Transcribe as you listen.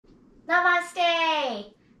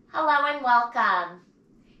Namaste! Hello and welcome.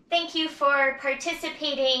 Thank you for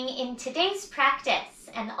participating in today's practice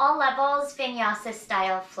and all levels Vinyasa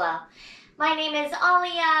style flow. My name is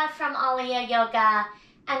Alia from Alia Yoga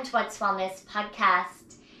and What's Wellness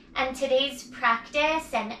podcast. And today's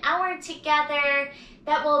practice, an hour together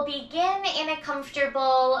that will begin in a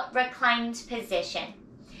comfortable reclined position.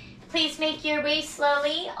 Please make your way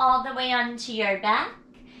slowly all the way onto your back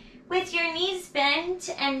with your knees bent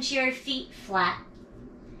and your feet flat.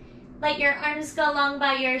 Let your arms go long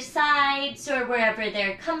by your sides or wherever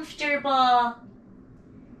they're comfortable.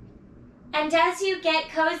 And as you get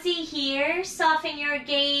cozy here, soften your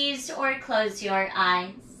gaze or close your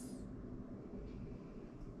eyes.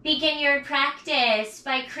 Begin your practice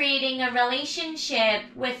by creating a relationship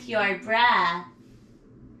with your breath,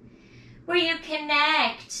 where you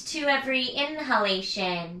connect to every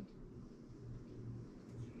inhalation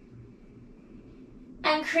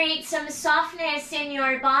and create some softness in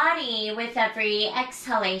your body with every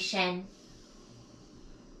exhalation.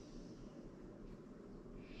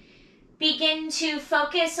 Begin to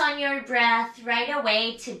focus on your breath right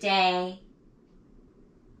away today.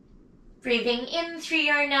 Breathing in through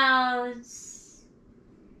your nose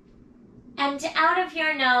and out of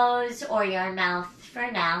your nose or your mouth for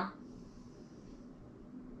now.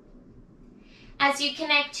 As you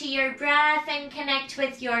connect to your breath and connect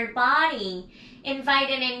with your body, invite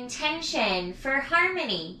an intention for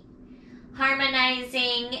harmony,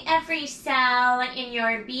 harmonizing every cell in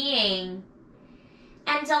your being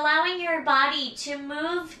and allowing your body to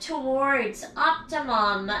move towards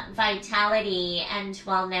optimum vitality and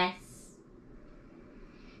wellness.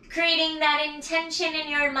 Creating that intention in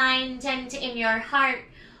your mind and in your heart,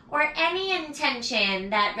 or any intention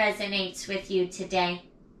that resonates with you today.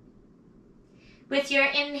 With your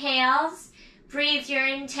inhales, breathe your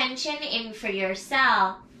intention in for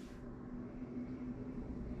yourself.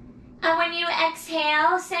 And when you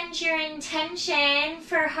exhale, send your intention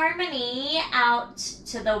for harmony out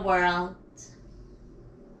to the world.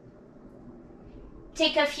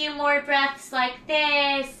 Take a few more breaths like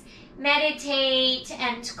this. Meditate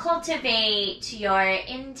and cultivate your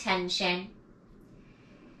intention.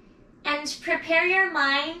 And prepare your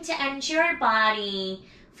mind and your body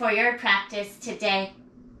for your practice today.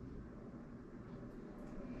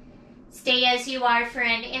 Stay as you are for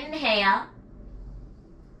an inhale.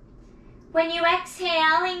 When you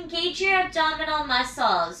exhale, engage your abdominal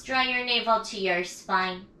muscles. Draw your navel to your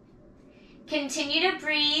spine. Continue to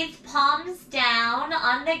breathe, palms down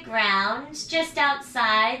on the ground, just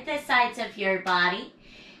outside the sides of your body.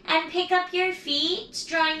 And pick up your feet,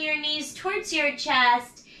 drawing your knees towards your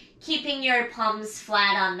chest, keeping your palms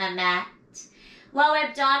flat on the mat. Low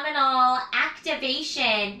abdominal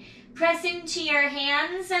activation. Press into your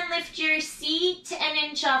hands and lift your seat an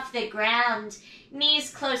inch off the ground,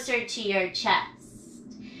 knees closer to your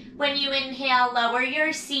chest. When you inhale, lower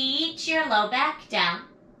your seat, your low back down.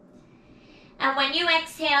 And when you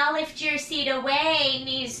exhale, lift your seat away,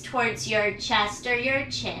 knees towards your chest or your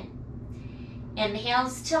chin.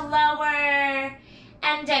 Inhales to lower,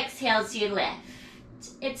 and exhales you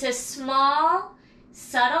lift. It's a small,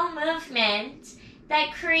 subtle movement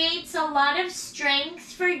that creates a lot of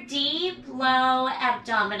strength for deep, low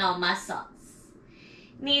abdominal muscles.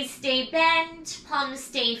 Knees stay bent, palms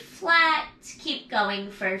stay flat. Keep going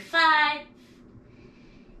for 5.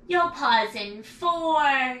 You'll pause in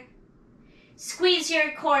 4. Squeeze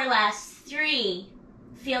your core last 3.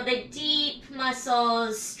 Feel the deep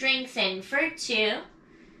muscles strengthen for 2.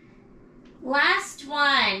 Last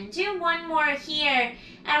 1. Do 1 more here.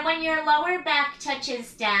 And when your lower back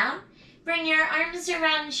touches down, bring your arms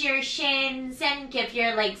around your shins and give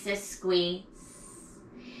your legs a squeeze.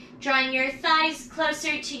 Drawing your thighs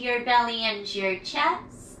closer to your belly and your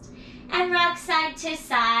chest. And rock side to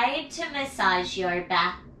side to massage your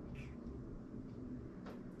back.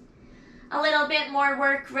 A little bit more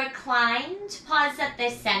work reclined. Pause at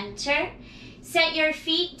the center. Set your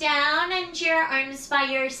feet down and your arms by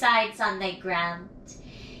your sides on the ground.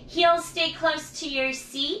 Heels stay close to your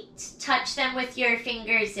seat. Touch them with your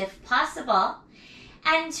fingers if possible.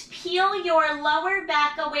 And peel your lower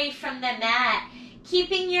back away from the mat,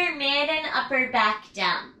 keeping your mid and upper back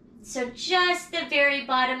down. So just the very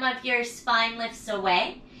bottom of your spine lifts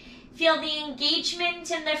away. Feel the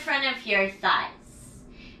engagement in the front of your thighs.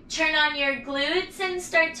 Turn on your glutes and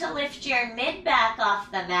start to lift your mid back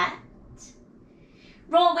off the mat.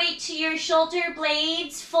 Roll weight to your shoulder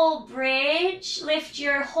blades, full bridge. Lift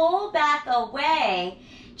your whole back away.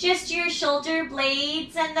 Just your shoulder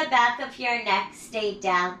blades and the back of your neck stay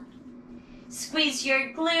down. Squeeze your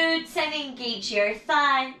glutes and engage your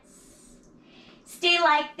thighs. Stay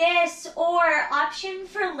like this, or option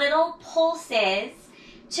for little pulses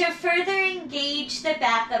to further engage the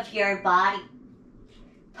back of your body.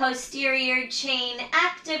 Posterior chain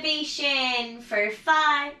activation for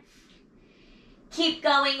 5. Keep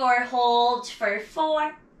going or hold for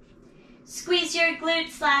 4. Squeeze your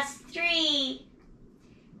glutes last 3.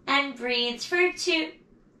 And breathe for 2.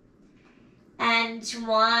 And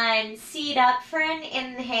 1. Seat up for an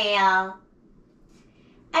inhale.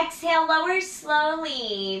 Exhale, lower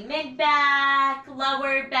slowly, mid-back,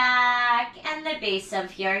 lower back, and the base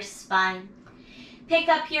of your spine. Pick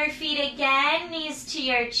up your feet again, knees to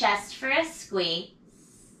your chest for a squeeze.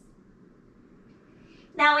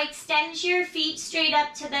 Now extend your feet straight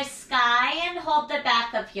up to the sky and hold the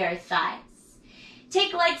back of your thighs.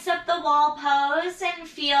 Take legs up the wall pose and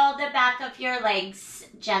feel the back of your legs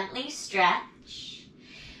gently stretch.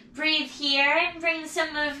 Breathe here and bring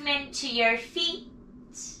some movement to your feet.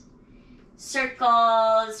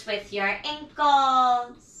 Circles with your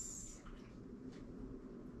ankles.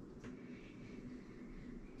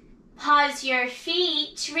 Pause your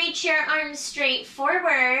feet, reach your arms straight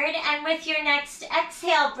forward, and with your next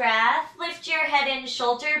exhale breath, lift your head and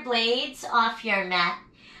shoulder blades off your mat.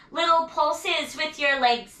 Little pulses with your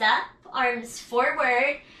legs up, arms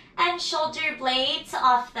forward, and shoulder blades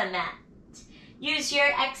off the mat. Use your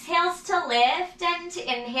exhales to lift and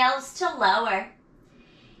inhales to lower.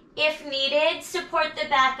 If needed, support the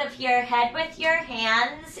back of your head with your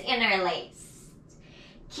hands interlaced.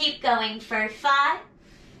 Keep going for 5.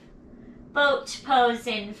 Boat pose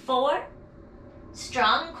in 4.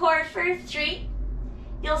 Strong core for 3.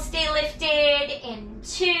 You'll stay lifted in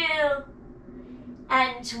 2.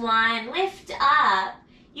 And 1. Lift up.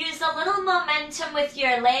 Use a little momentum with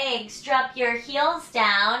your legs. Drop your heels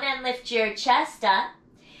down and lift your chest up.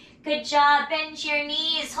 Good job. Bend your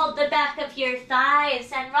knees, hold the back of your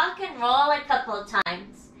thighs, and rock and roll a couple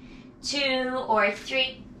times. 2 or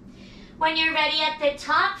 3. When you're ready at the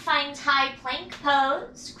top, find high plank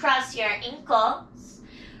pose. Cross your ankles.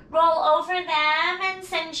 Roll over them and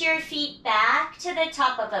send your feet back to the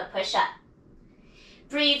top of a push-up.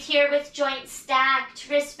 Breathe here with joints stacked,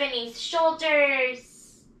 wrists beneath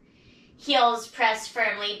shoulders. Heels press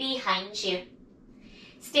firmly behind you.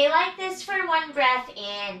 Stay like this for 1 breath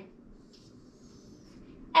in.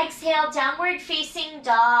 Exhale, downward facing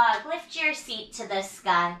dog. Lift your seat to the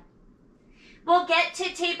sky. We'll get to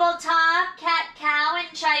tabletop, cat-cow,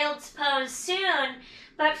 and child's pose soon,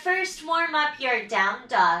 but first warm up your down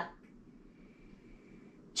dog.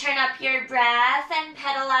 Turn up your breath and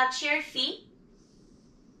pedal out your feet.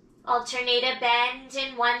 Alternate a bend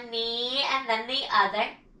in one knee and then the other.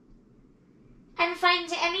 And find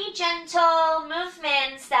any gentle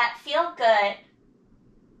movements that feel good.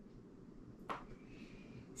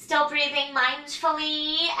 Still breathing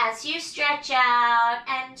mindfully as you stretch out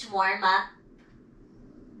and warm up.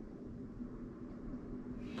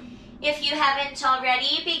 If you haven't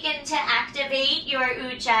already, begin to activate your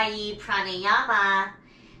Ujjayi pranayama.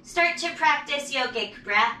 Start to practice yogic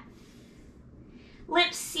breath.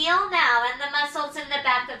 Lips seal now and the muscles in the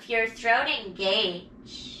back of your throat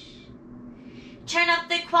engage. Turn up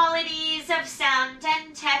the qualities of sound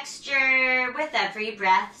and texture with every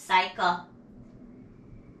breath cycle.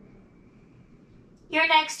 Your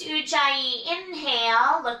next Ujjayi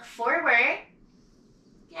inhale, look forward.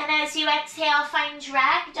 And as you exhale, find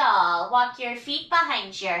ragdoll. Walk your feet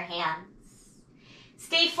behind your hands.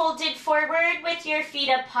 Stay folded forward with your feet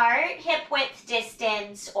apart, hip width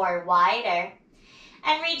distance or wider.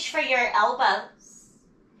 And reach for your elbows.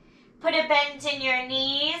 Put a bend in your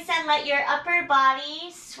knees and let your upper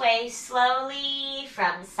body sway slowly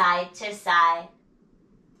from side to side.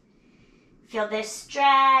 Feel this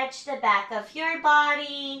stretch the back of your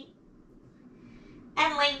body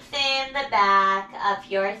and lengthen the back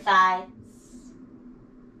of your thighs.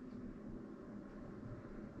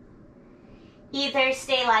 Either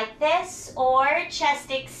stay like this or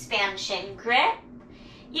chest expansion grip.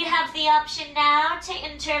 You have the option now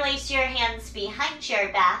to interlace your hands behind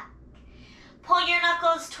your back. Pull your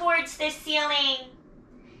knuckles towards the ceiling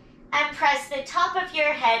and press the top of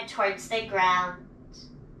your head towards the ground.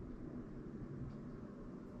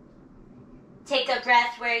 Take a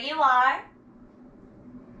breath where you are.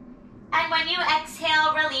 And when you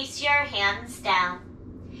exhale, release your hands down.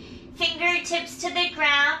 Fingertips to the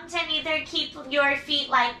ground and either keep your feet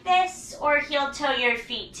like this or heel-toe your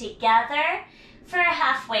feet together for a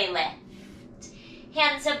halfway lift.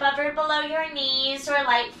 Hands above or below your knees or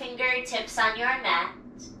light fingertips on your mat.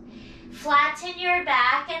 Flatten your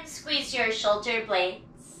back and squeeze your shoulder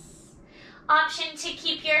blades. Option to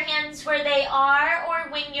keep your hands where they are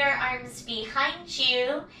or wing your arms behind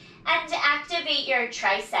you and activate your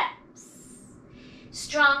triceps.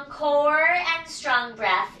 Strong core and strong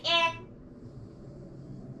breath in.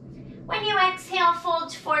 When you exhale,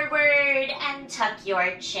 fold forward and tuck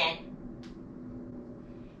your chin.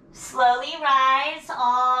 Slowly rise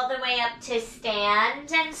all the way up to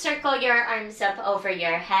stand and circle your arms up over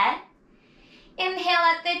your head. Inhale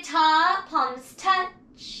at the top, palms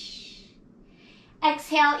touch.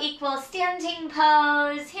 Exhale, equal standing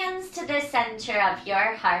pose, hands to the center of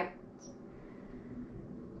your heart.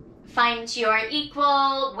 Find your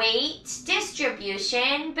equal weight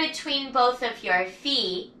distribution between both of your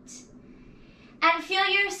feet and feel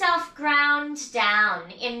yourself ground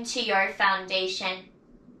down into your foundation.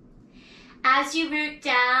 As you root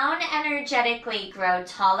down, energetically grow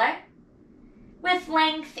taller. With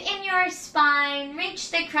length in your spine, reach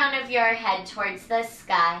the crown of your head towards the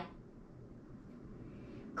sky.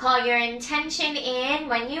 Call your intention in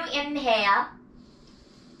when you inhale.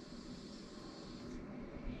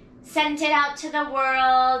 Send it out to the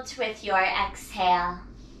world with your exhale.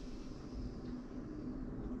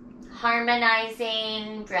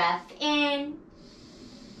 Harmonizing breath in.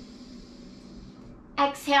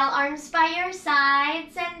 Exhale, arms by your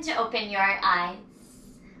sides and open your eyes.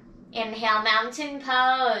 Inhale, mountain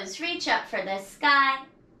pose, reach up for the sky.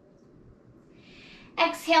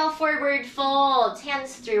 Exhale, forward fold,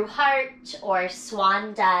 hands through heart or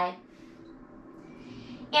swan dive.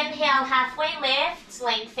 Inhale, halfway lift,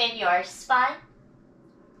 lengthen your spine.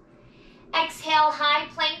 Exhale, high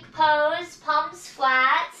plank pose, palms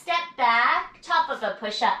flat, step back, top of a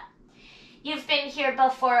push-up. You've been here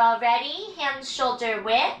before already, hands shoulder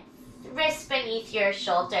width, wrists beneath your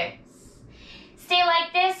shoulders. Stay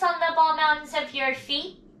like this on the ball mounds of your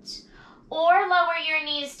feet, or lower your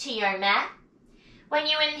knees to your mat. When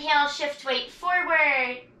you inhale, shift weight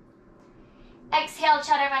forward. Exhale,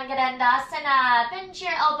 Chaturanga Dandasana. Bend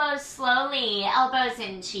your elbows slowly, elbows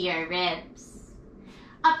into your ribs.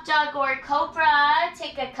 Up dog or cobra,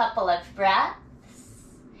 take a couple of breaths.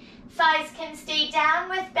 Thighs can stay down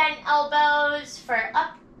with bent elbows for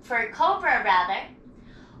cobra rather,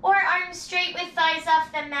 or arms straight with thighs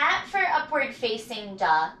off the mat for upward facing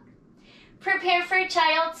dog. Prepare for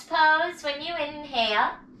child's pose when you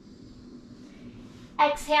inhale.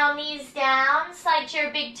 Exhale, knees down, slide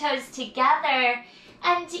your big toes together,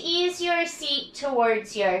 and ease your seat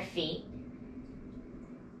towards your feet.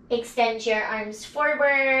 Extend your arms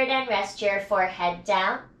forward and rest your forehead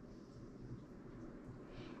down.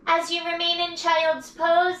 As you remain in child's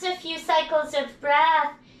pose, a few cycles of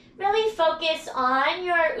breath, really focus on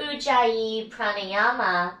your Ujjayi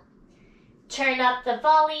pranayama. Turn up the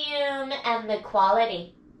volume and the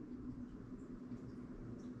quality.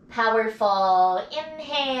 Powerful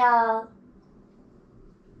inhale.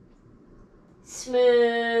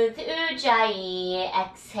 Smooth Ujjayi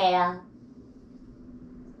exhale.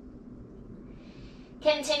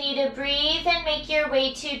 Continue to breathe and make your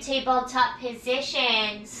way to tabletop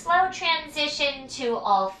position. Slow transition to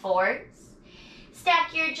all fours.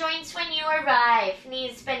 Stack your joints when you arrive,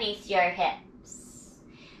 knees beneath your hips.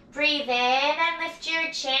 Breathe in and lift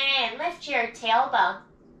your chin, lift your tailbone.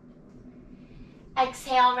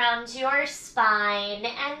 Exhale, round your spine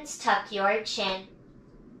and tuck your chin.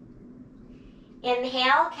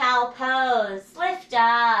 Inhale, cow pose. Lift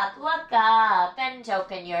up, look up, and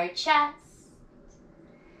open your chest.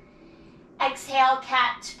 Exhale,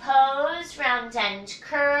 cat pose, round and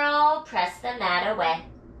curl, press the mat away.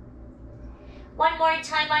 One more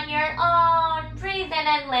time on your own. Breathe in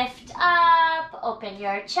and lift up, open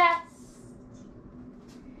your chest.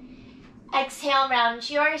 Exhale, round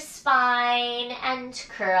your spine and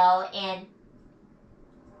curl in.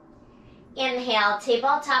 Inhale,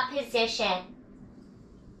 tabletop position.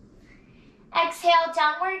 Exhale,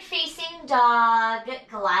 downward facing dog,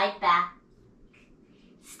 glide back.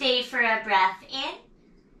 Stay for a breath in.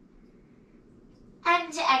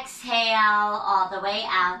 And exhale all the way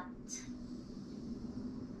out.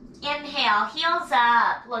 Inhale, heels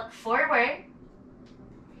up, look forward.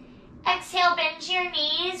 Exhale, bend your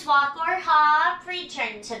knees, walk or hop,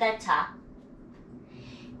 return to the top.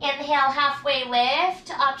 Inhale, halfway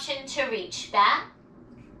lift, option to reach back.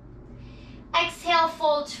 Exhale,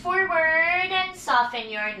 fold forward and soften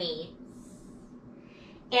your knees.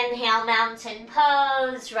 Inhale, mountain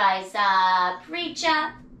pose, rise up, reach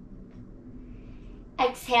up.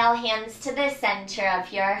 Exhale, hands to the center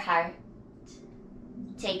of your heart.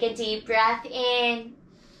 Take a deep breath in.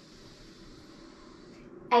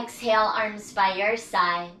 Exhale, arms by your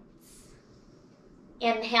sides.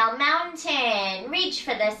 Inhale, mountain, reach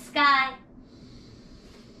for the sky.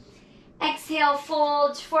 Exhale,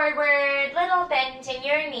 fold forward, little bend in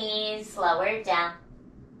your knees, lower down.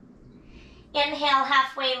 Inhale,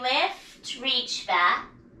 halfway lift, reach back.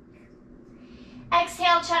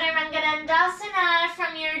 Exhale, Chaturanga Dandasana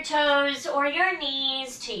from your toes or your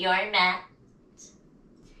knees to your mat.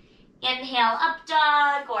 Inhale, up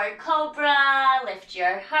dog or cobra, lift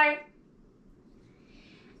your heart.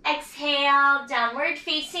 Exhale, downward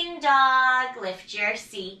facing dog, lift your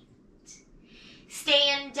seat.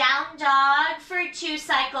 Stay in down dog for 2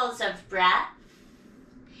 cycles of breath.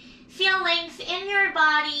 Feel length in your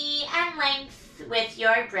body and length with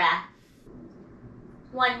your breath.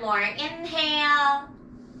 One more inhale.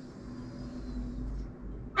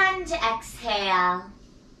 And exhale.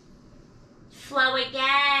 Flow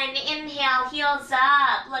again. Inhale, heels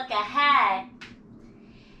up, look ahead.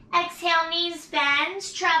 Exhale, knees bend,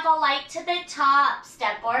 travel light to the top,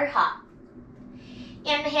 step or hop.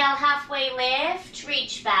 Inhale, halfway lift,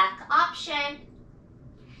 reach back, option.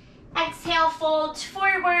 Exhale, fold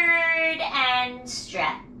forward and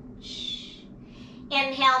stretch.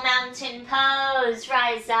 Inhale, mountain pose,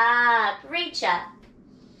 rise up, reach up.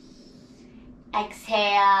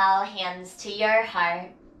 Exhale, hands to your heart.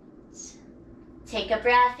 Take a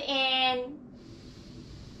breath in.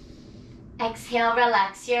 Exhale,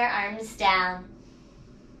 relax your arms down.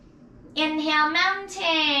 Inhale,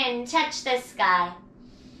 mountain, touch the sky.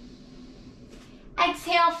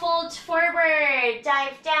 Exhale, fold forward,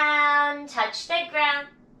 dive down, touch the ground.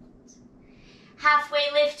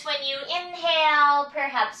 Halfway lift when you inhale,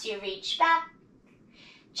 perhaps you reach back.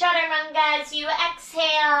 Chaturanga as you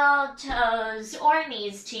exhale, toes or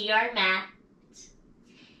knees to your mat.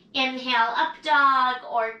 Inhale, up dog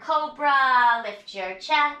or cobra, lift your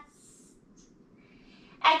chest.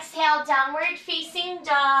 Exhale, downward facing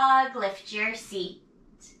dog, lift your seat.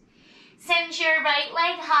 Send your right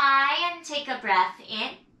leg high and take a breath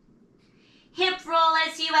in. Hip roll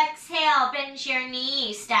as you exhale, bend your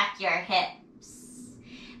knee, stack your hips.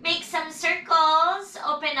 Make some circles,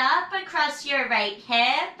 open up across your right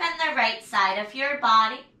hip and the right side of your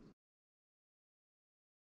body.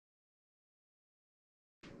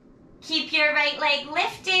 Keep your right leg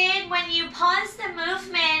lifted when you pause the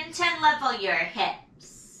movement and level your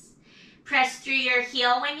hips. Press through your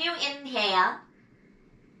heel when you inhale.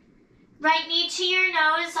 Right knee to your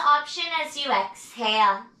nose, option as you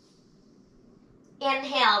exhale.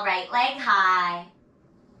 Inhale, right leg high.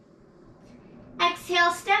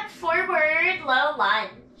 Exhale, step forward, low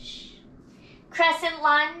lunge. Crescent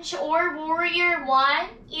lunge or warrior one.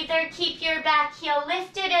 Either keep your back heel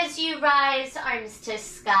lifted as you rise, arms to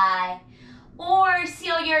sky. Or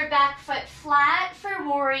seal your back foot flat for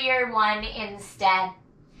warrior one instead.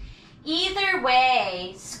 Either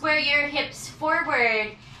way, square your hips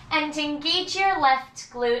forward and engage your left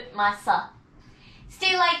glute muscle.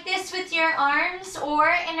 Stay like this with your arms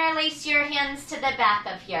or interlace your hands to the back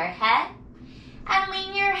of your head and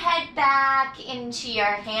lean your head back into your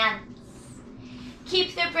hands.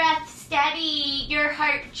 Keep the breath steady, your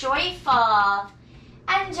heart joyful,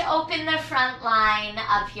 and open the front line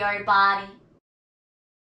of your body.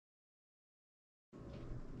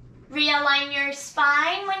 Realign your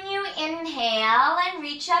spine when you inhale and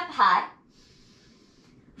reach up high.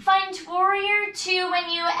 Find warrior two when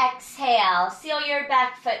you exhale. Seal your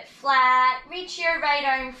back foot flat, reach your right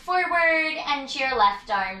arm forward and your left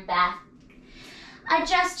arm back.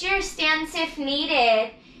 Adjust your stance if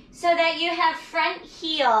needed so that you have front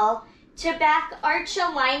heel to back arch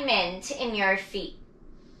alignment in your feet.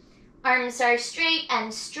 Arms are straight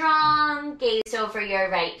and strong, gaze over your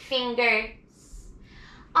right fingers.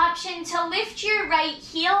 Option to lift your right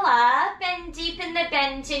heel up and deepen the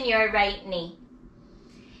bend in your right knee.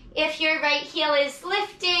 If your right heel is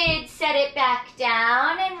lifted, set it back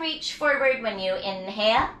down and reach forward when you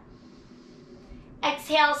inhale.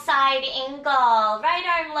 Exhale, side angle, right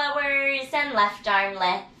arm lowers and left arm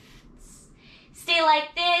lifts. Stay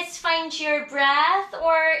like this, find your breath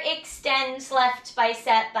or extend left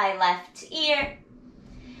bicep by left ear.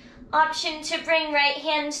 Option to bring right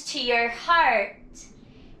hand to your heart,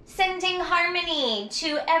 sending harmony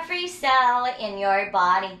to every cell in your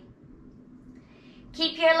body.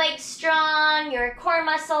 Keep your legs strong, your core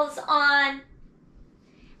muscles on.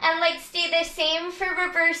 And legs stay the same for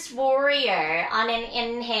reverse warrior. On an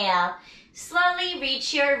inhale, slowly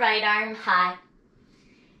reach your right arm high.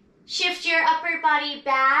 Shift your upper body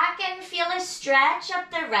back and feel a stretch up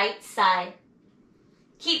the right side.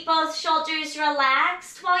 Keep both shoulders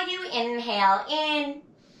relaxed while you inhale in.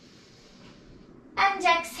 And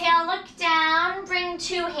exhale, look down, bring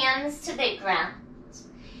two hands to the ground.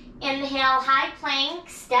 Inhale, high plank,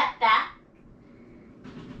 step back.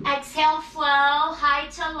 Exhale, flow, high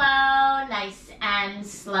to low, nice and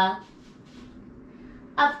slow.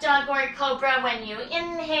 Up dog or cobra when you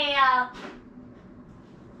inhale.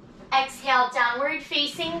 Exhale, downward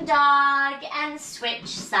facing dog, and switch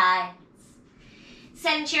sides.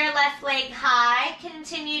 Send your left leg high,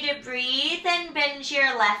 continue to breathe, and bend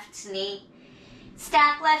your left knee.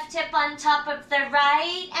 Stack left hip on top of the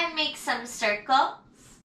right, and make some circles.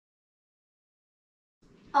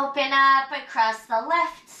 Open up across the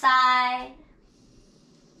left side.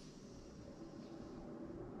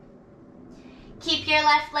 Keep your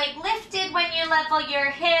left leg lifted when you level your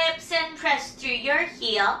hips and press through your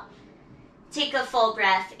heel. Take a full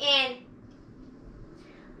breath in.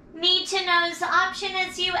 Knee to nose option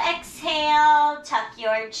as you exhale, tuck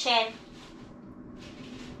your chin.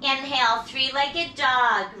 Inhale, three-legged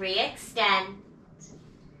dog, re-extend.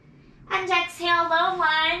 And exhale, low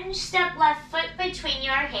lunge, step left foot between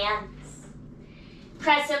your hands.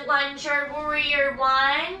 Crescent lunge or warrior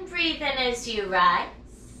one, breathe in as you rise.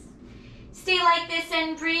 Stay like this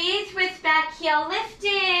and breathe with back heel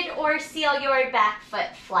lifted or seal your back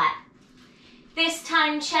foot flat. This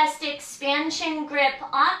time, chest expansion grip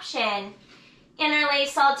option.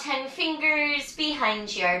 Interlace all 10 fingers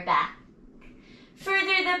behind your back.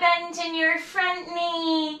 Further the bend in your front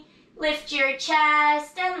knee. Lift your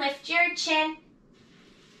chest and lift your chin.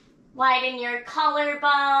 Widen your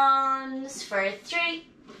collarbones for 3.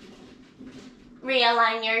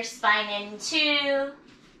 Realign your spine in 2.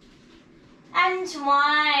 And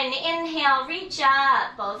 1. Inhale, reach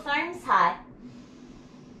up, both arms high.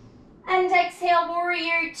 And exhale,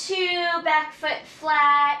 warrior 2, back foot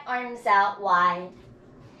flat, arms out wide.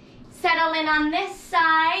 Settle in on this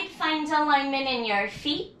side, find alignment in your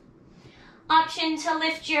feet. Option to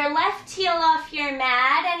lift your left heel off your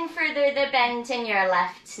mat and further the bend in your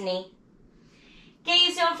left knee.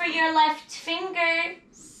 Gaze over your left fingers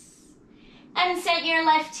and set your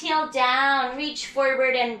left heel down, reach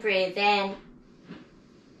forward and breathe in.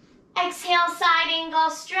 Exhale, side angle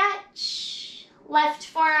stretch. Left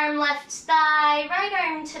forearm, left thigh, right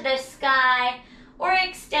arm to the sky, or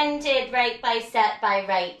extended right bicep by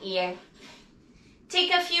right ear.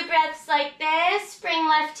 Take a few breaths like this. Bring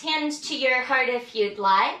left hand to your heart if you'd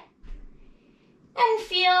like. And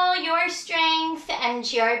feel your strength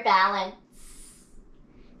and your balance.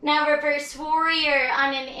 Now reverse warrior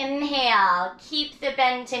on an inhale. Keep the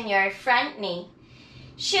bend in your front knee.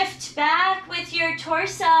 Shift back with your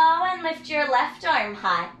torso and lift your left arm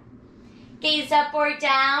high. Gaze up or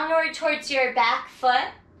down or towards your back foot.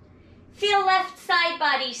 Feel left side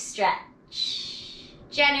body stretch.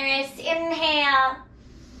 Generous inhale.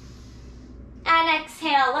 And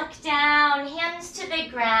exhale, look down, hands to the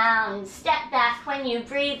ground. Step back when you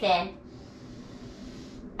breathe in.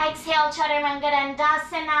 Exhale, Chaturanga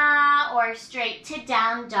Dandasana or straight to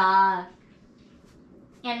down dog.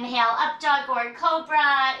 Inhale, up dog or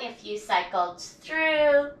cobra if you cycled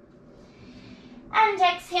through. And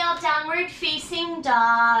exhale, downward facing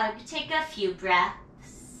dog. Take a few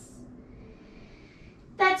breaths.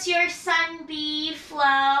 That's your Sun B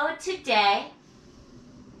flow today.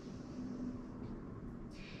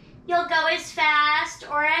 You'll go as fast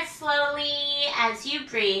or as slowly as you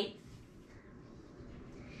breathe.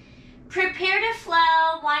 Prepare to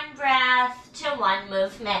flow one breath to one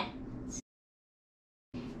movement.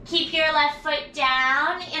 Keep your left foot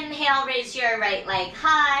down. Inhale, raise your right leg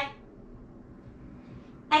high.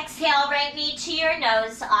 Exhale, right knee to your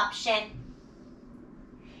nose option.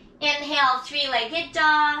 Inhale, three-legged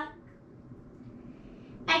dog.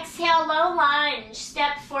 Exhale, low lunge,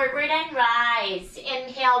 step forward and rise.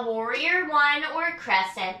 Inhale, warrior one or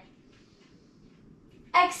crescent.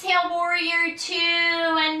 Exhale, warrior two,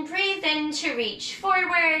 and breathe in to reach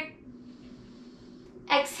forward.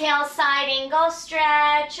 Exhale, side angle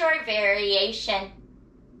stretch or variation.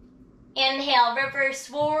 Inhale, reverse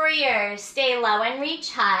warrior, stay low and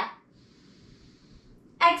reach high.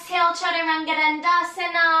 Exhale, Chaturanga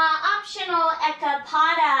Dandasana, optional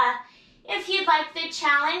Ekapada. If you'd like the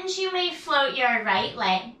challenge, you may float your right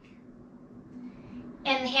leg.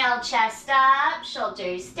 Inhale, chest up,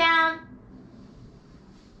 shoulders down.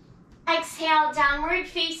 Exhale, downward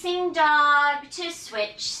facing dog to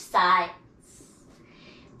switch sides.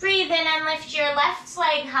 Breathe in and lift your left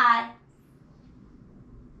leg high.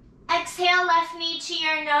 Exhale, left knee to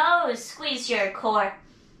your nose, squeeze your core.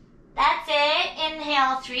 That's it.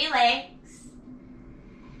 Inhale, three legs.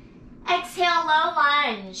 Exhale, low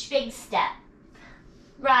lunge, big step.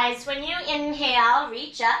 Rise when you inhale,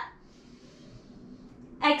 reach up.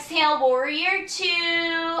 Exhale, warrior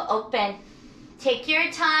two, open. Take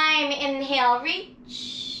your time, inhale,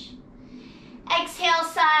 reach. Exhale,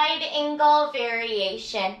 side angle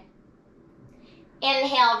variation.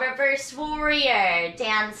 Inhale, reverse warrior,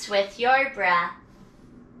 dance with your breath.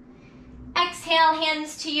 Exhale,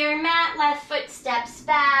 hands to your mat, left foot steps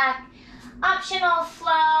back. Optional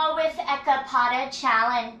flow with Ekapada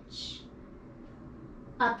challenge.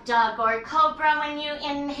 Up dog or cobra when you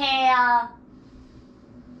inhale.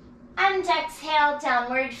 And exhale,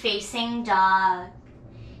 downward facing dog.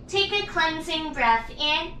 Take a cleansing breath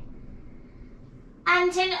in.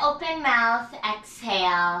 And an open mouth,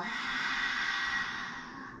 exhale.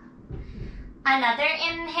 Another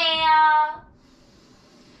inhale.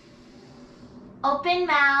 Open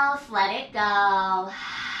mouth, let it go.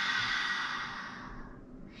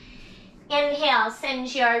 Inhale,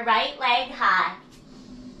 send your right leg high.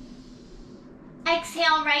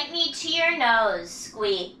 Exhale, right knee to your nose,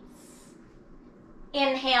 squeeze.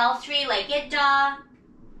 Inhale, three-legged dog.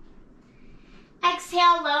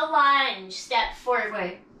 Exhale, low lunge, step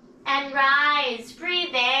forward. And rise,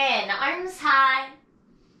 breathe in, arms high.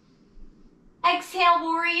 Exhale,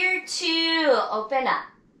 warrior two, open up.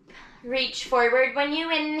 Reach forward when you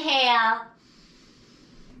inhale.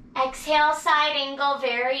 Exhale, side angle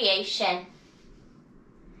variation.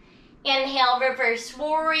 Inhale, reverse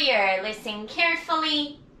warrior. Listen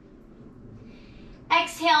carefully.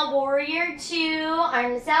 Exhale, warrior two,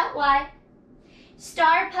 arms out wide.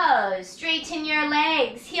 Star pose, straighten your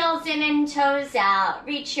legs, heels in and toes out.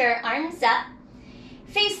 Reach your arms up.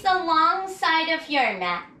 Face the long side of your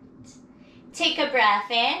mat. Take a breath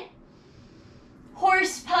in.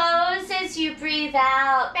 Horse pose as you breathe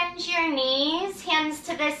out. Bend your knees, hands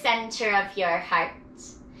to the center of your heart.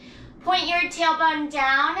 Point your tailbone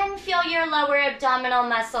down and feel your lower abdominal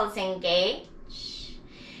muscles engage.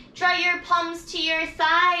 Draw your palms to your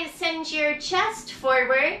thighs, send your chest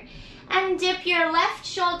forward, and dip your left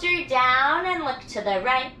shoulder down and look to the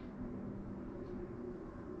right.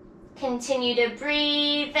 Continue to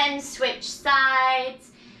breathe and switch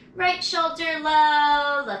sides. Right shoulder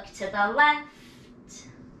low, look to the left.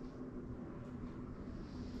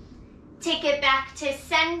 Take it back to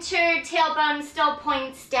center, tailbone still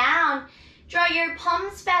points down. Draw your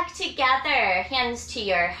palms back together, hands to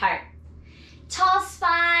your heart. Tall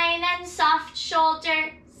spine and soft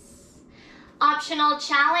shoulders. Optional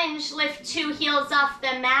challenge, lift two heels off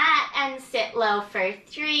the mat and sit low for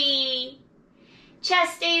three.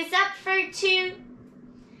 Chest stays up for two.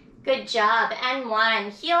 Good job, and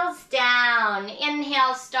one, heels down.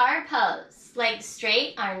 Inhale, star pose, legs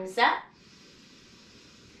straight, arms up.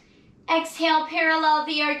 Exhale, parallel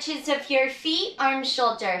the arches of your feet, arms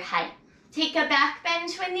shoulder height. Take a back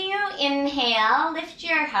bend when you inhale, lift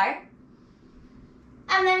your heart.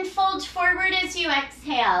 And then fold forward as you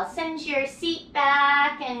exhale. Send your seat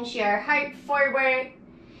back and your heart forward.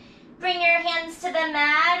 Bring your hands to the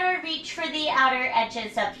mat or reach for the outer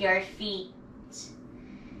edges of your feet.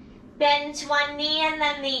 Bend one knee and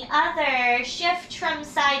then the other. Shift from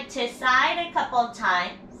side to side a couple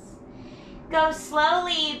times. Go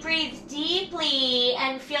slowly, breathe deeply,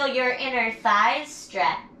 and feel your inner thighs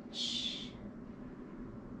stretch.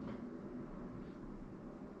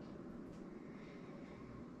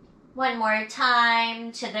 One more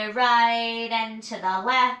time, to the right and to the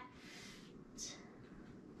left.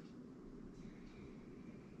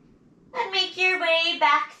 And make your way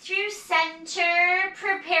back through center.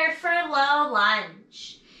 Prepare for low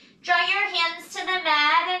lunge. Draw your hands to the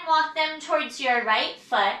mat and walk them towards your right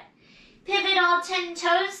foot. Pivot all 10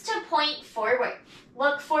 toes to point forward.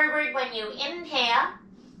 Look forward when you inhale.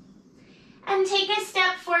 And take a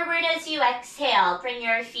step forward as you exhale. Bring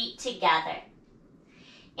your feet together.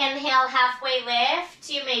 Inhale, halfway lift.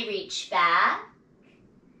 You may reach back.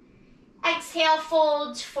 Exhale,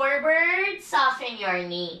 fold forward. Soften your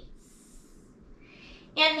knees.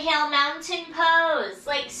 Inhale, mountain pose.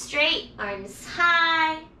 Legs straight, arms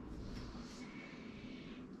high.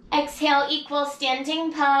 Exhale, equal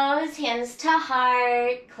standing pose, hands to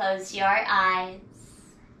heart, close your eyes.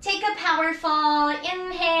 Take a powerful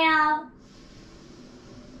inhale.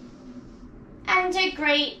 And a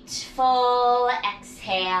grateful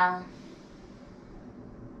exhale.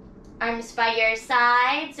 Arms by your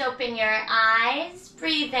sides, open your eyes,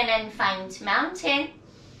 breathe in and find mountain.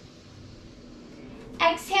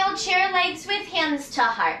 Exhale, chair legs with hands to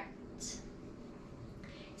heart.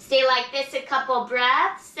 Stay like this a couple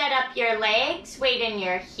breaths. Set up your legs, weight in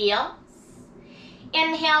your heels.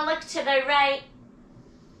 Inhale, look to the right.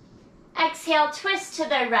 Exhale, twist to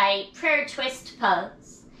the right, prayer twist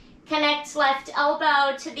pose. Connect left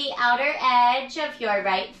elbow to the outer edge of your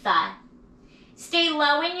right thigh. Stay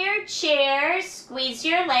low in your chair, squeeze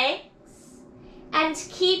your legs, and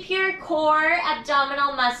keep your core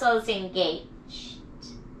abdominal muscles engaged.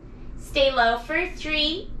 Stay low for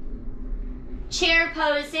 3. Chair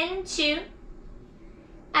pose in 2.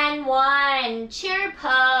 And 1, chair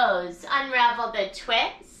pose. Unravel the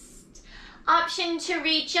twist. Option to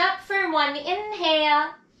reach up for 1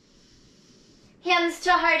 inhale. Hands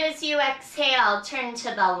to heart as you exhale, turn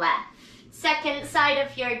to the left. Second side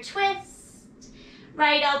of your twist.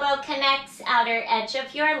 Right elbow connects outer edge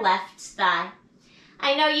of your left thigh.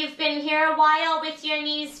 I know you've been here a while with your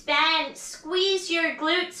knees bent. Squeeze your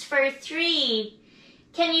glutes for 3.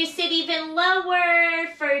 Can you sit even lower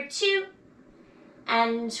for 2?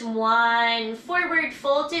 And 1. Forward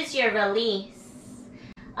fold as you release.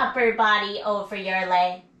 Upper body over your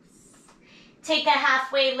legs. Take a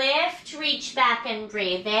halfway lift, reach back and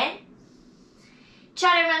breathe in.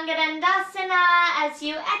 Chaturanga Dandasana as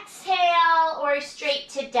you exhale, or straight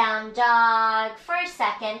to down dog for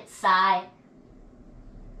second side.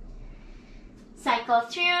 Cycle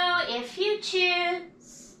through if you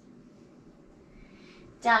choose.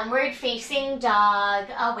 Downward facing dog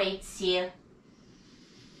awaits you.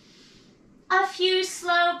 A few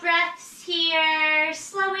slow breaths here,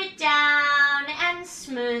 slow it down and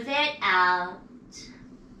smooth it out.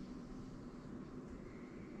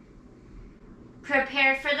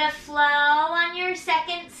 Prepare for the flow on your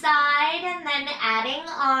second side and then adding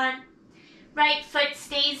on. Right foot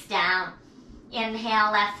stays down.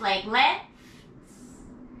 Inhale, left leg lifts.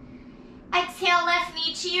 Exhale, left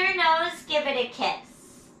knee to your nose, give it a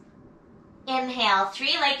kiss. Inhale,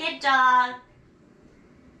 3-legged dog.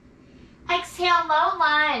 Exhale, low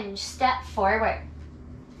lunge, step forward.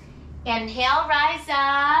 Inhale, rise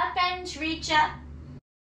up and reach up.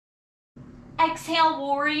 Exhale,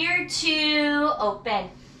 warrior 2, open.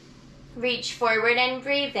 Reach forward and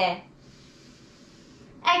breathe in.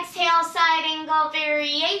 Exhale, side angle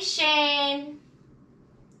variation.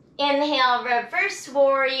 Inhale, reverse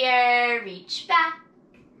warrior, reach back.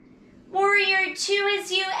 Warrior 2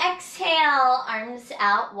 as you exhale, arms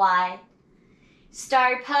out wide.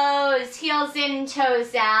 Star pose, heels in,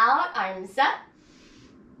 toes out, arms up.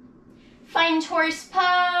 Find horse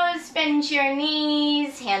pose, bend your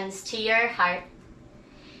knees, hands to your heart.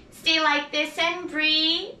 Stay like this and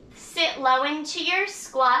breathe. Sit low into your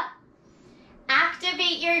squat.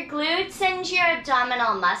 Activate your glutes and your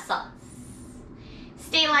abdominal muscles.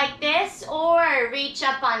 Stay like this or reach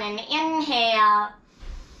up on an inhale.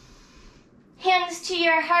 Hands to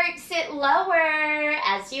your heart, sit lower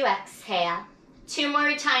as you exhale. 2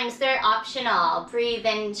 more times, they're optional. Breathe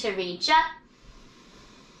in to reach up.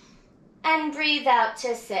 And breathe out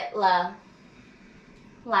to sit low.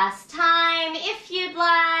 Last time, if you'd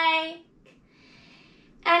like.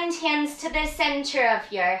 And hands to the center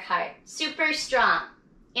of your heart. Super strong.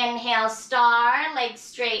 Inhale, star, legs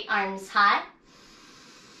straight, arms high.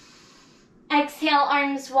 Exhale,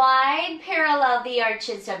 arms wide, parallel the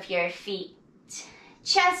arches of your feet.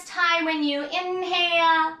 Chest high when you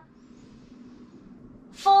inhale.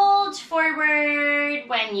 Fold forward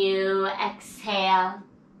when you exhale.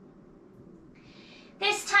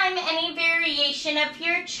 This time, any variation of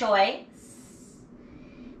your choice.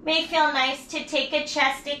 May feel nice to take a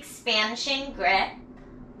chest expansion grip.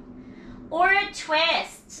 Or a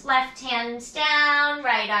twist. Left hand down,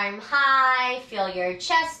 right arm high. Feel your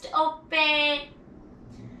chest open.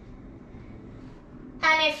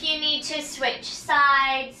 And if you need to switch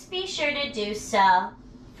sides, be sure to do so.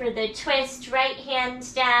 For the twist, right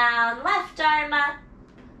hand down, left arm up.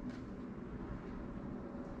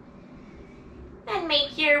 And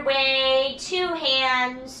make your way, 2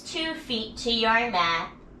 hands, 2 feet to your mat.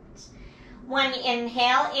 1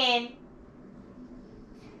 inhale in.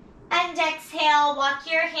 And exhale, walk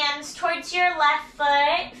your hands towards your left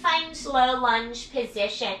foot. Find low lunge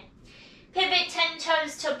position. Pivot 10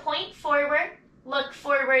 toes to point forward. Look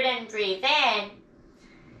forward and breathe in.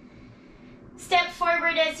 Step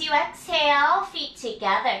forward as you exhale, feet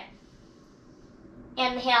together.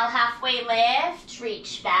 Inhale, halfway lift,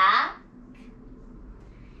 reach back.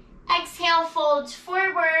 Exhale, fold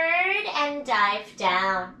forward and dive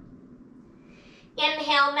down.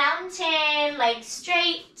 Inhale, mountain, legs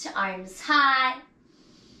straight, arms high.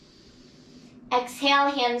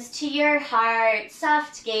 Exhale, hands to your heart,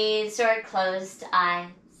 soft gaze or closed eyes.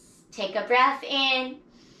 Take a breath in.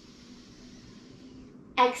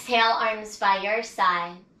 Exhale, arms by your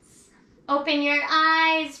sides. Open your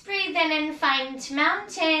eyes, breathe in and find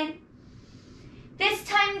mountain. This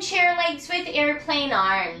time, chair legs with airplane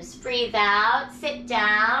arms. Breathe out, sit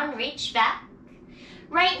down, reach back.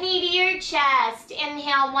 Right knee to your chest.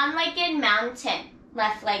 Inhale, one-legged mountain.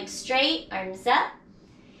 Left leg straight, arms up.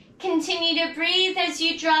 Continue to breathe as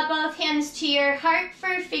you draw both hands to your heart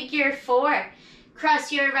for figure 4.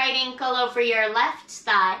 Cross your right ankle over your left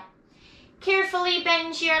thigh. Carefully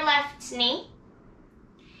bend your left knee.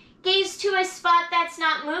 Gaze to a spot that's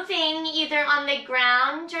not moving, either on the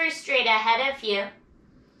ground or straight ahead of you.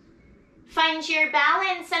 Find your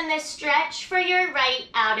balance and the stretch for your right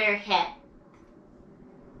outer hip.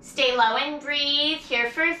 Stay low and breathe here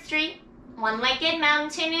for 3. One-legged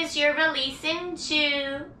mountain is your release in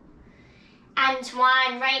 2. And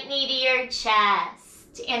 1, right knee to your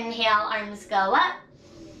chest. Inhale, arms go up.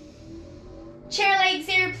 Chair legs,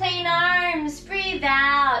 airplane arms. Breathe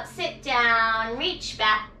out, sit down, reach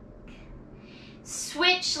back.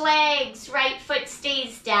 Switch legs, right foot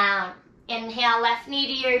stays down. Inhale, left knee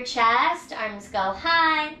to your chest, arms go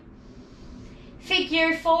high.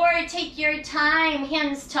 Figure 4, take your time,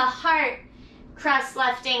 hands to heart. Cross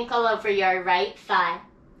left ankle over your right thigh.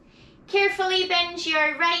 Carefully bend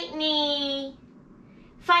your right knee.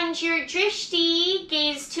 Find your drishti,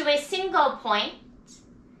 gaze to a single point.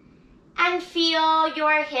 And feel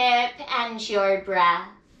your hip and your breath.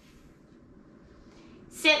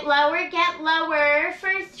 Sit lower, get lower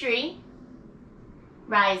for 3.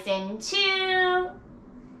 Rise in 2.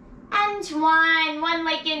 And 1.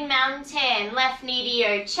 One-legged mountain. Left knee to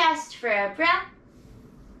your chest for a breath.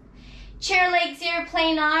 Chair legs,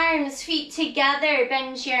 airplane arms, feet together.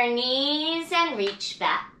 Bend your knees and reach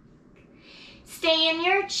back. Stay in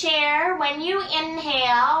your chair. When you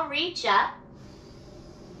inhale, reach up.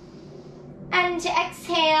 And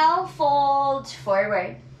exhale, fold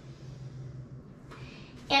forward.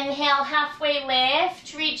 Inhale, halfway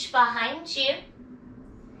lift, reach behind you.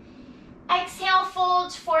 Exhale,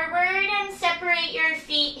 fold forward and separate your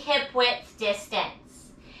feet hip width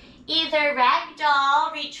distance. Either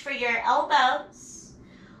ragdoll, reach for your elbows,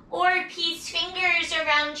 or peace fingers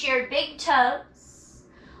around your big toes,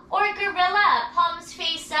 or gorilla, palms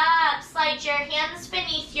face up, slide your hands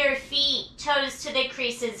beneath your feet, toes to the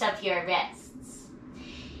creases of your wrists.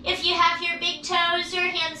 If you have your big toes or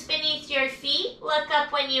hands beneath your feet, look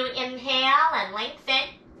up when you inhale and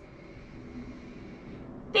lengthen.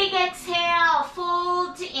 Big exhale,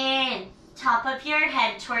 fold in, top of your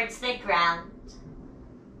head towards the ground.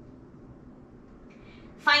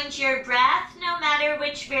 Find your breath no matter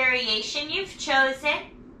which variation you've chosen.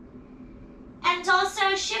 And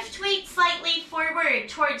also shift weight slightly forward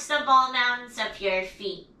towards the ball mounds of your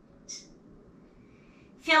feet.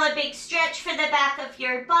 Feel a big stretch for the back of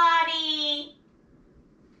your body.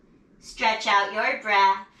 Stretch out your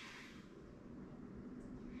breath.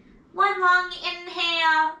 1 long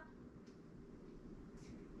inhale.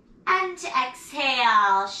 And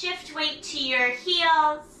exhale. Shift weight to your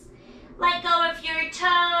heels. Let go of your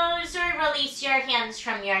toes or release your hands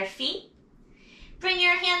from your feet. Bring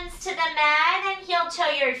your hands to the mat and heel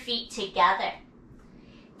toe your feet together.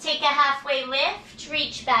 Take a halfway lift.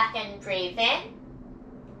 Reach back and breathe in.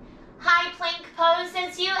 High plank pose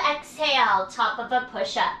as you exhale, top of a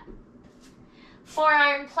push-up.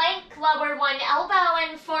 Forearm plank, lower one elbow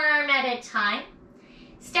and forearm at a time.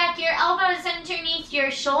 Stack your elbows underneath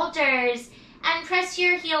your shoulders and press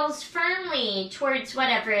your heels firmly towards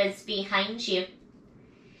whatever is behind you.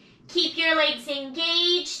 Keep your legs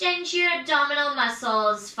engaged and your abdominal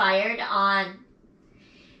muscles fired on.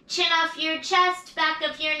 Chin off your chest, back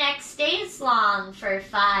of your neck stays long for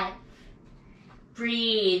 5.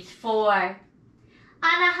 Breathe, 4.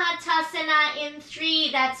 Anahatasana in 3,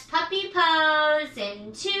 that's puppy pose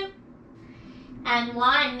in 2. And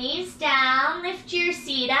 1, knees down, lift your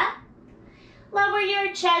seat up. Lower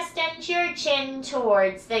your chest and your chin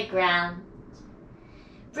towards the ground.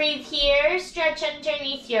 Breathe here, stretch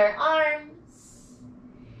underneath your arms.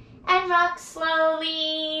 And rock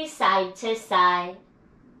slowly side to side.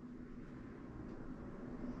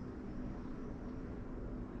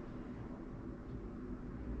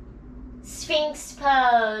 Sphinx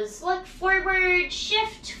pose. Look forward,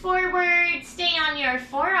 shift forward, stay on your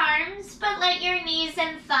forearms, but let your knees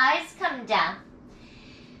and thighs come down.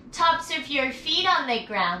 Tops of your feet on the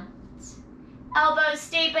ground. Elbows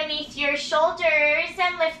stay beneath your shoulders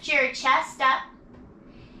and lift your chest up.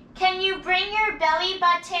 Can you bring your belly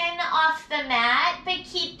button off the mat, but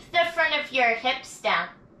keep the front of your hips down?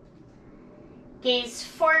 Gaze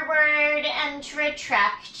forward and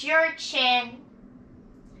retract your chin.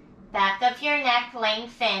 Back of your neck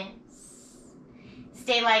lengthens.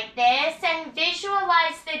 Stay like this and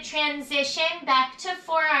visualize the transition back to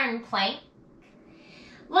forearm plank.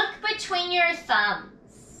 Look between your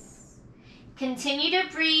thumbs. Continue to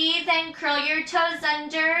breathe and curl your toes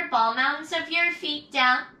under, ball mounds of your feet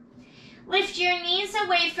down. Lift your knees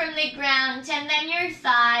away from the ground and then your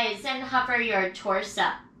thighs and hover your torso.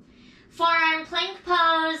 Forearm plank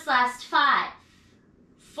pose, last 5,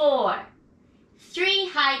 4, 3,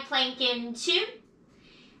 high plank in 2,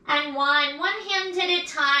 And one hand at a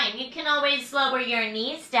time. You can always lower your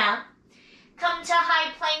knees down. Come to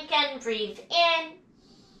high plank and breathe in.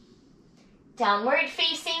 Downward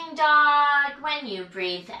facing dog when you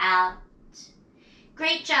breathe out.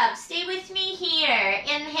 Great job. Stay with me here.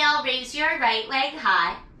 Inhale, raise your right leg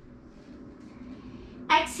high.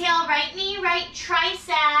 Exhale, right knee, right tricep,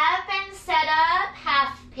 and set up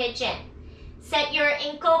half pigeon. Set your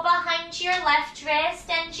ankle behind your left wrist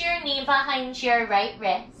and your knee behind your right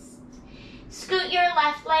wrist. Scoot your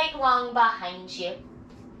left leg long behind you.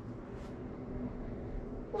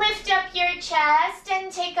 Lift up your chest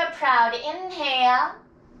and take a proud inhale.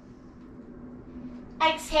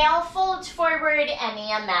 Exhale, fold forward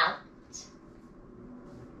any amount.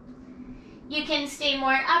 You can stay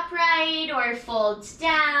more upright or fold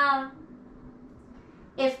down.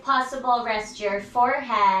 If possible, rest your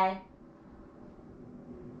forehead.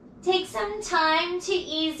 Take some time to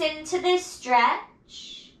ease into this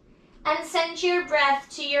stretch and send your breath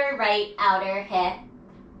to your right outer hip.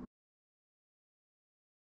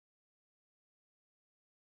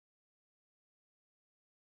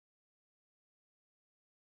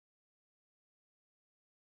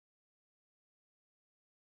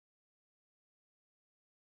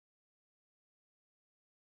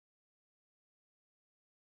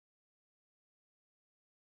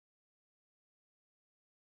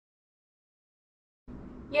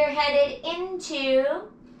 You're headed into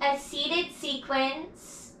a seated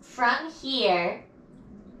sequence from here.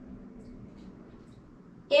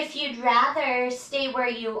 If you'd rather stay where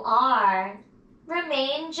you are,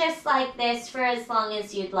 remain just like this for as long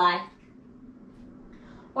as you'd like.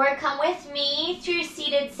 Or come with me through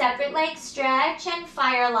seated separate leg stretch and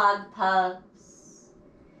fire log pose.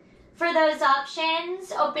 For those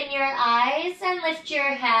options, open your eyes and lift your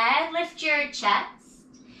head, lift your chest.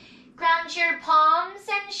 Ground your palms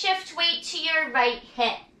and shift weight to your right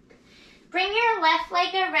hip. Bring your left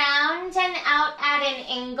leg around and out at an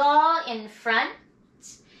angle in front.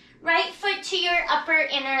 Right foot to your upper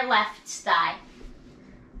inner left thigh.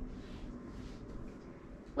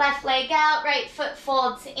 Left leg out, right foot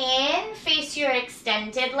folds in. Face your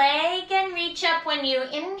extended leg and reach up when you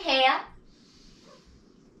inhale.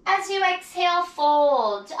 As you exhale,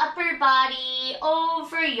 fold upper body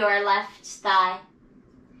over your left thigh.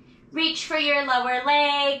 Reach for your lower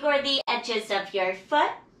leg or the edges of your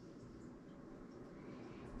foot.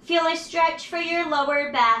 Feel a stretch for your lower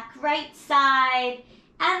back, right side,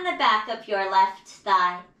 and the back of your left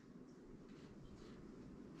thigh.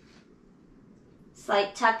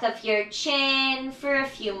 Slight tuck of your chin for a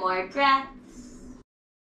few more breaths.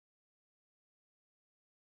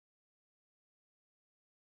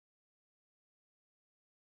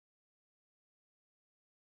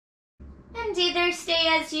 And either stay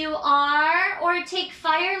as you are or take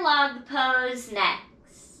fire log pose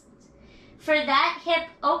next. For that hip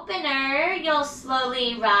opener, you'll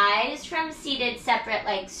slowly rise from seated separate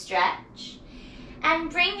leg stretch and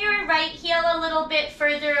bring your right heel a little bit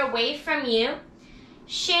further away from you,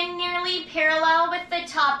 shin nearly parallel with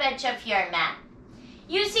the top edge of your mat.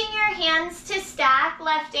 Using your hands to stack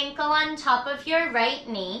left ankle on top of your right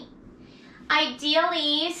knee,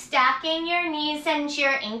 ideally stacking your knees and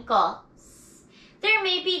your ankles. There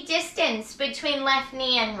may be distance between left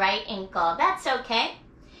knee and right ankle. That's okay.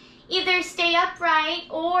 Either stay upright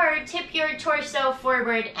or tip your torso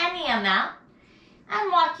forward any amount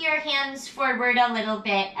and walk your hands forward a little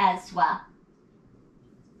bit as well.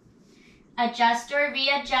 Adjust or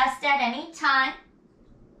readjust at any time.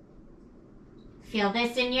 Feel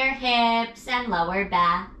this in your hips and lower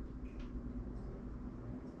back.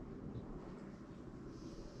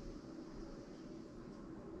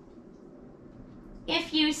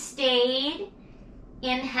 If you stayed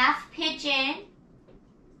in half pigeon,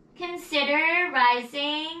 consider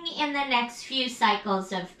rising in the next few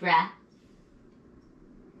cycles of breath.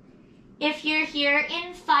 If you're here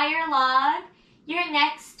in fire log, your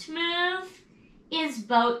next move is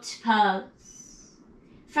boat pose.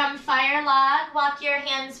 From fire log, walk your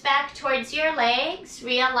hands back towards your legs,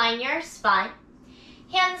 realign your spine.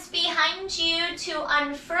 Hands behind you to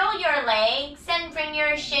unfurl your legs and bring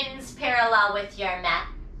your shins parallel with your mat.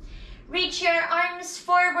 Reach your arms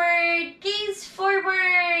forward, gaze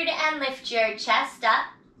forward, and lift your chest up.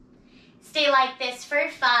 Stay like this for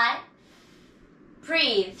 5.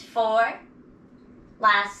 Breathe 4.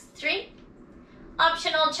 Last 3.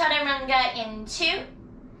 Optional chaturanga in 2.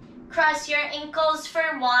 Cross your ankles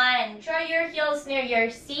for 1. Draw your heels near your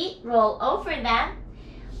seat, roll over them.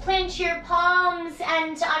 Plant your palms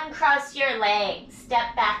and uncross your legs.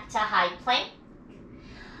 Step back to high plank.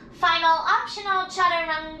 Final optional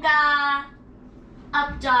chaturanga,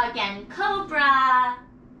 up dog and cobra.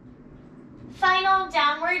 Final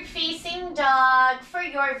downward facing dog for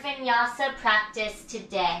your Vinyasa practice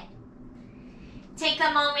today. Take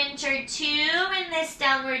a moment or two in this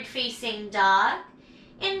downward facing dog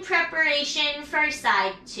in preparation for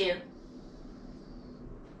side 2.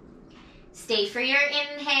 Stay for your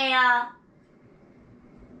inhale.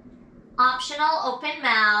 Optional open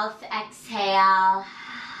mouth, exhale.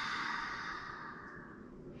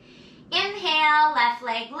 Inhale, left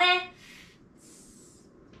leg lifts.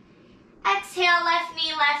 Exhale, left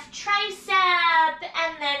knee, left tricep,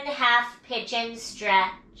 and then half pigeon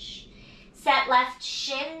stretch. Set left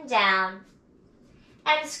shin down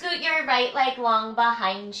and scoot your right leg long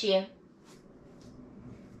behind you.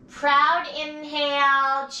 Proud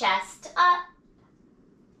inhale, chest up.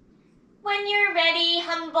 When you're ready,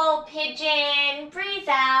 humble pigeon, breathe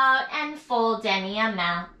out and fold any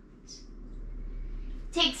amount.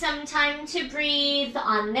 Take some time to breathe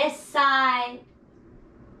on this side,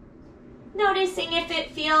 noticing if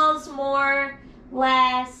it feels more,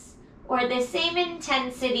 less, or the same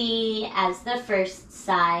intensity as the first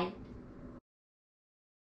side.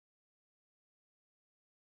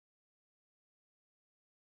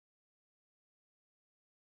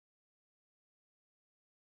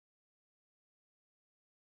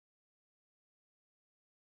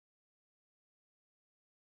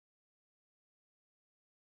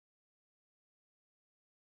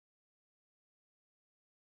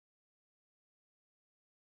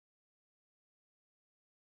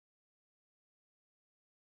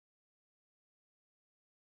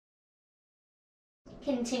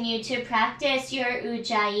 Continue to practice your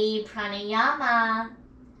Ujjayi pranayama.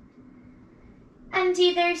 And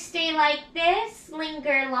either stay like this,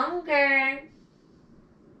 linger longer,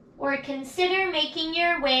 or consider making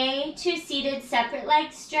your way to seated separate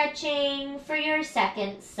leg stretching for your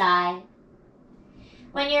second side.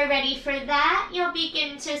 When you're ready for that, you'll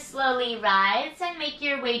begin to slowly rise and make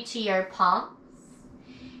your way to your palms.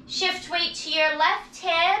 Shift weight to your left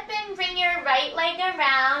hip and bring your right leg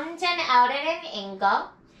around and out at an angle.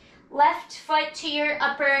 Left foot to your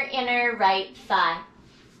upper inner right thigh.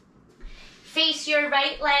 Face your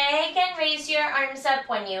right leg and raise your arms up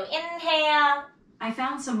when you inhale. I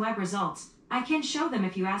found some web results. I can show them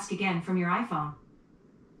if you ask again from your iPhone.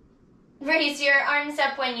 Raise your arms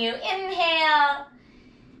up when you inhale.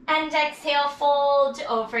 And exhale, fold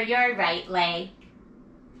over your right leg.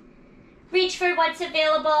 Reach for what's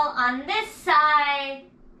available on this side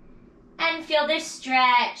and feel the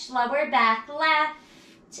stretch, lower back left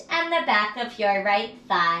and the back of your right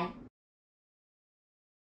thigh.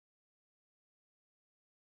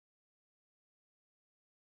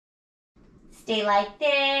 Stay like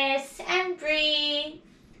this and breathe.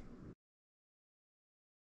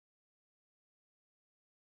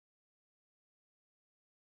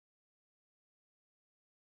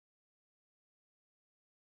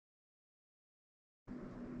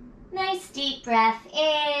 Nice deep breath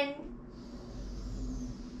in.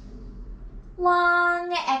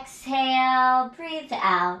 Long exhale, breathe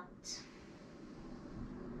out.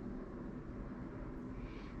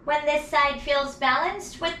 When this side feels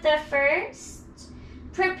balanced with the first,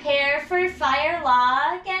 prepare for fire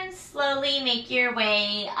log and slowly make your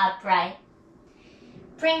way upright.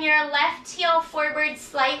 Bring your left heel forward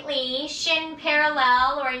slightly, shin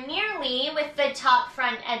parallel or nearly with the top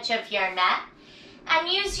front edge of your mat. And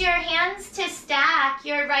use your hands to stack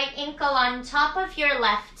your right ankle on top of your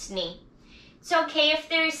left knee. It's okay if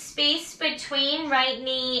there's space between right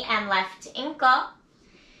knee and left ankle.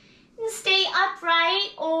 And stay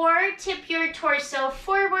upright or tip your torso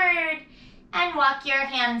forward and walk your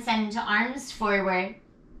hands and arms forward.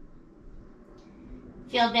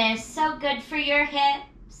 Feel this, so good for your hips.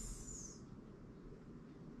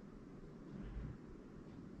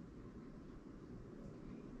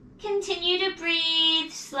 Continue to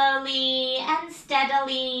breathe slowly and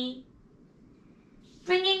steadily,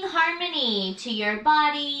 bringing harmony to your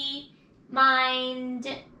body, mind,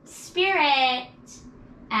 spirit,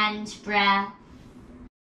 and breath.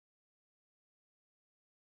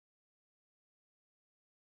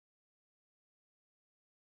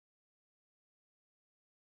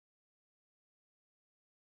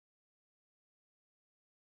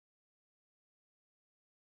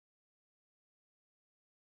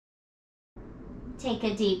 Take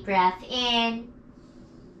a deep breath in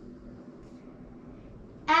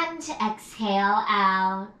and exhale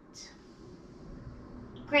out.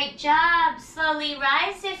 Great job. Slowly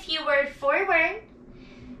rise if you were forward.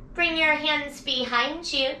 Bring your hands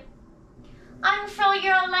behind you. Unfurl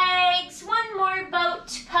your legs. One more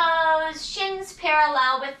boat pose. Shins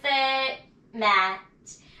parallel with the mat.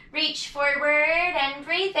 Reach forward and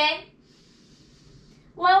breathe in.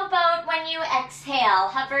 Low boat when you exhale,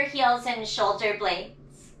 hover heels and shoulder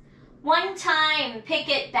blades. One time, pick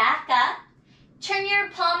it back up. Turn your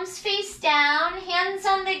palms face down, hands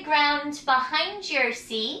on the ground behind your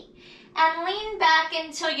seat, and lean back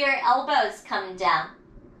until your elbows come down.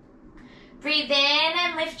 Breathe in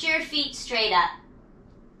and lift your feet straight up.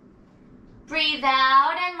 Breathe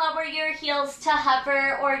out and lower your heels to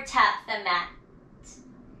hover or tap the mat.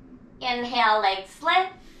 Inhale, legs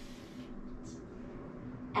lift.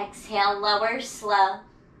 Exhale, lower slow.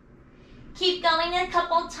 Keep going a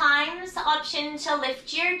couple times. Option to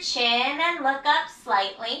lift your chin and look up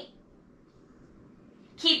slightly.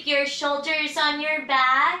 Keep your shoulders on your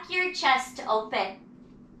back, your chest open.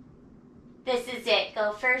 This is it.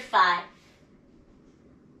 Go for 5.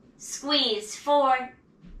 Squeeze 4.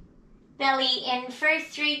 Belly in for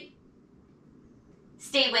 3.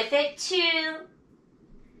 Stay with it 2.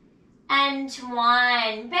 And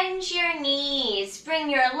 1. Bend your knees. Bring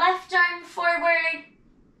your left arm forward.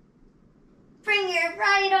 Bring your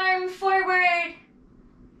right arm forward.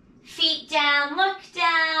 Feet down, look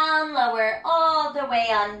down, lower all the way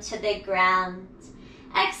onto the ground.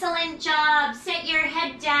 Excellent job. Sit your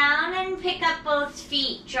head down and pick up both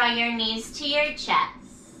feet. Draw your knees to your chest.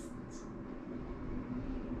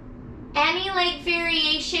 Any leg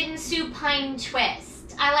variation, supine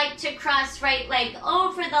twist. I like to cross right leg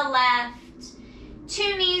over the left.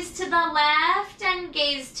 2 knees to the left and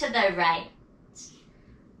gaze to the right.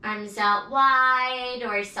 Arms out wide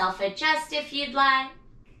or self-adjust if you'd like.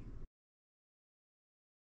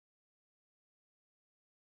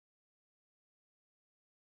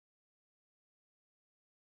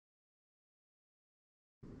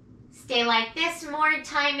 Stay like this more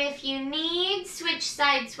time if you need. Switch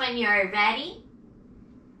sides when you're ready.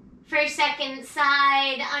 For second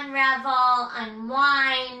side, unravel,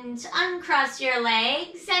 unwind, uncross your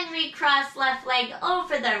legs and recross left leg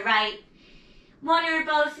over the right. 1 or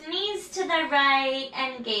both knees to the right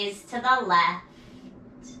and gaze to the left.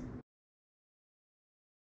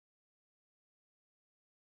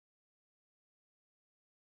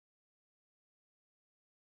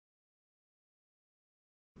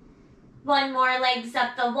 One more legs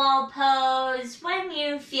up the wall pose when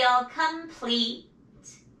you feel complete.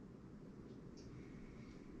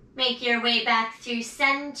 Make your way back through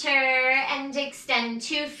center and extend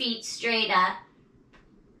 2 feet straight up.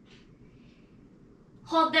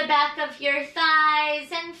 Hold the back of your thighs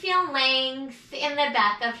and feel length in the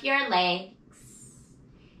back of your legs.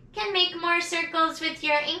 Can make more circles with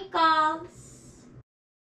your ankles.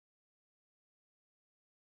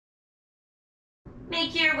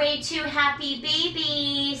 Make your way to happy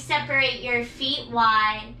baby. Separate your feet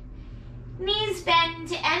wide. Knees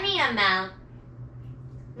bend any amount.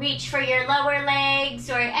 Reach for your lower legs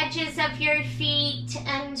or edges of your feet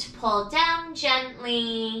and pull down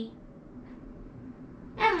gently.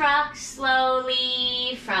 And rock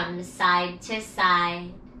slowly from side to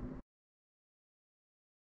side.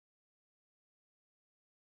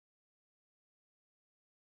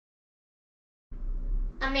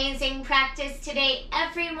 Amazing practice today,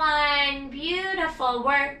 everyone. Beautiful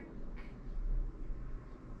work.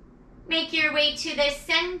 Make your way to the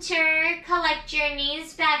center. Collect your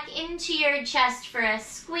knees back into your chest for a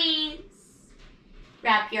squeeze.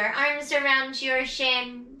 Wrap your arms around your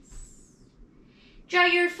shins. Draw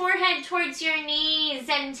your forehead towards your knees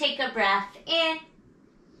and take a breath in.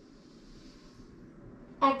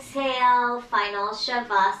 Exhale, final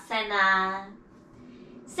Shavasana.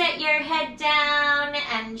 Set your head down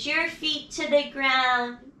and your feet to the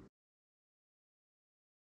ground.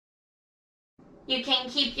 You can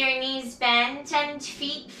keep your knees bent and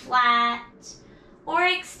feet flat, or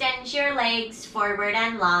extend your legs forward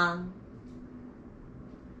and long.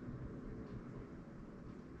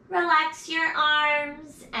 Relax your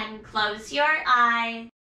arms and close your eyes.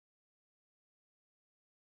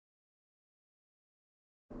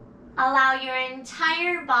 Allow your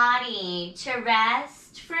entire body to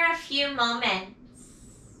rest for a few moments.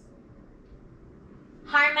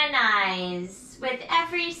 Harmonize with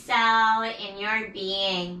every cell in your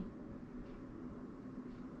being.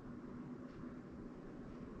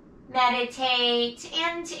 Meditate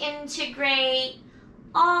and integrate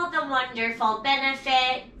all the wonderful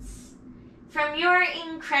benefits from your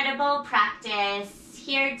incredible practice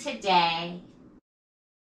here today.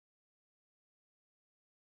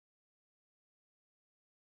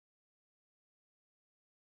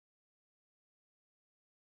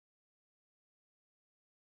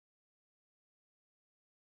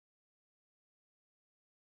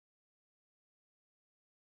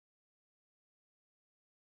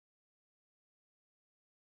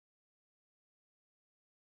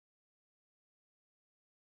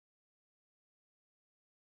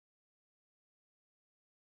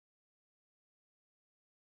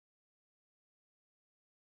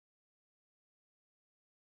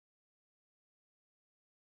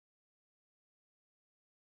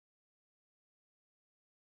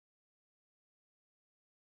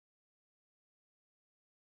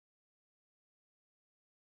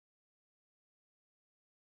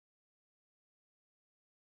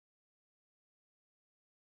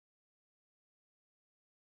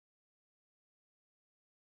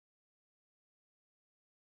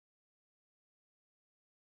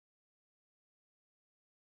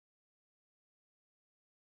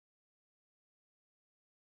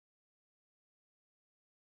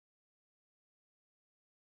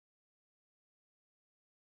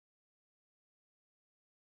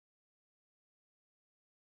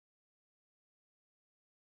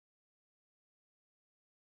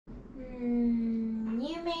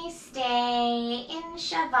 You may stay in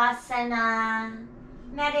Shavasana,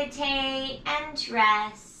 meditate and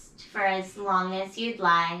rest for as long as you'd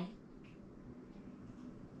like.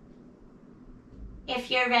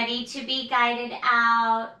 If you're ready to be guided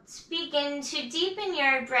out, begin to deepen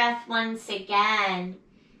your breath once again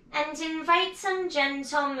and invite some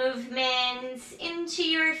gentle movements into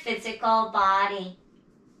your physical body.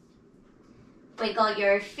 Wiggle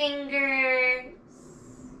your fingers,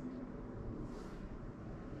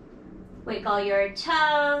 wiggle your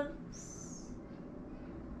toes,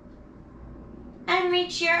 and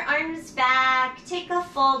reach your arms back. Take a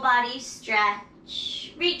full body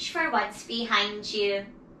stretch. Reach for what's behind you.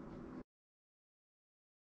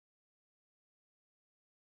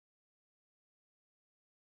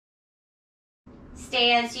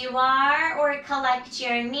 Stay as you are or collect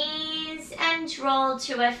your knees and roll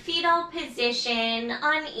to a fetal position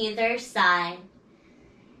on either side.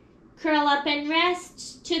 Curl up and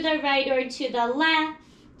rest to the right or to the left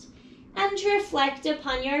and reflect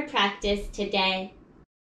upon your practice today.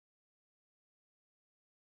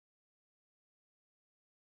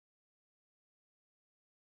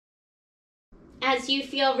 As you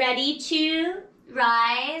feel ready to,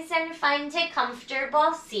 rise and find a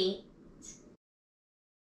comfortable seat.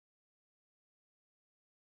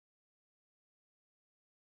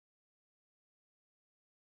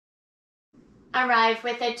 Arrive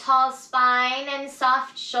with a tall spine and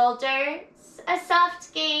soft shoulders, a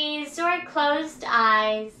soft gaze or closed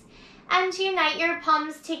eyes, and unite your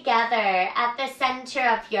palms together at the center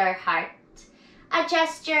of your heart. A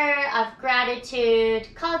gesture of gratitude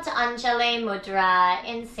called Anjali Mudra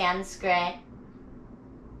in Sanskrit.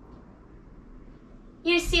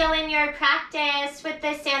 You seal in your practice with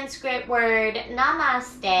the Sanskrit word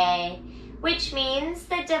Namaste, which means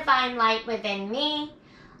the divine light within me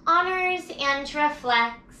honors and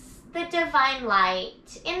reflects the divine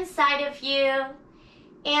light inside of you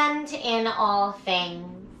and in all things.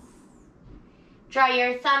 Draw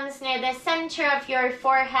your thumbs near the center of your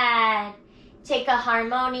forehead. Take a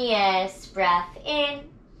harmonious breath in.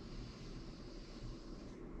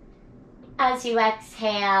 As you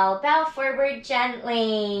exhale, bow forward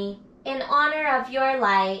gently in honor of your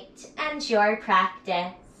light and your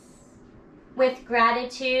practice. With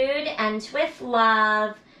gratitude and with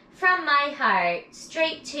love from my heart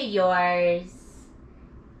straight to yours.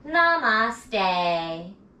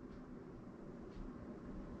 Namaste.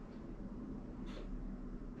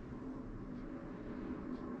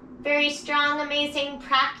 Very strong, amazing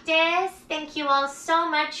practice. Thank you all so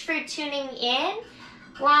much for tuning in.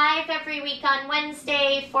 Live every week on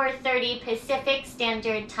Wednesday, 4:30 Pacific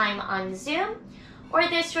Standard Time on Zoom, or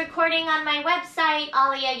this recording on my website,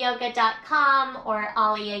 aliyayoga.com, or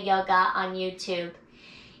Aliya Yoga on YouTube.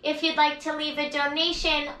 If you'd like to leave a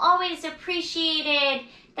donation, always appreciated.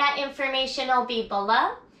 That information will be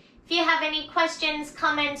below. If you have any questions,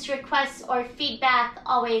 comments, requests, or feedback,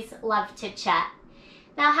 always love to chat.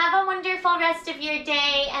 Now have a wonderful rest of your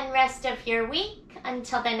day and rest of your week.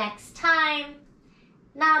 Until the next time,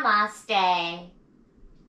 Namaste.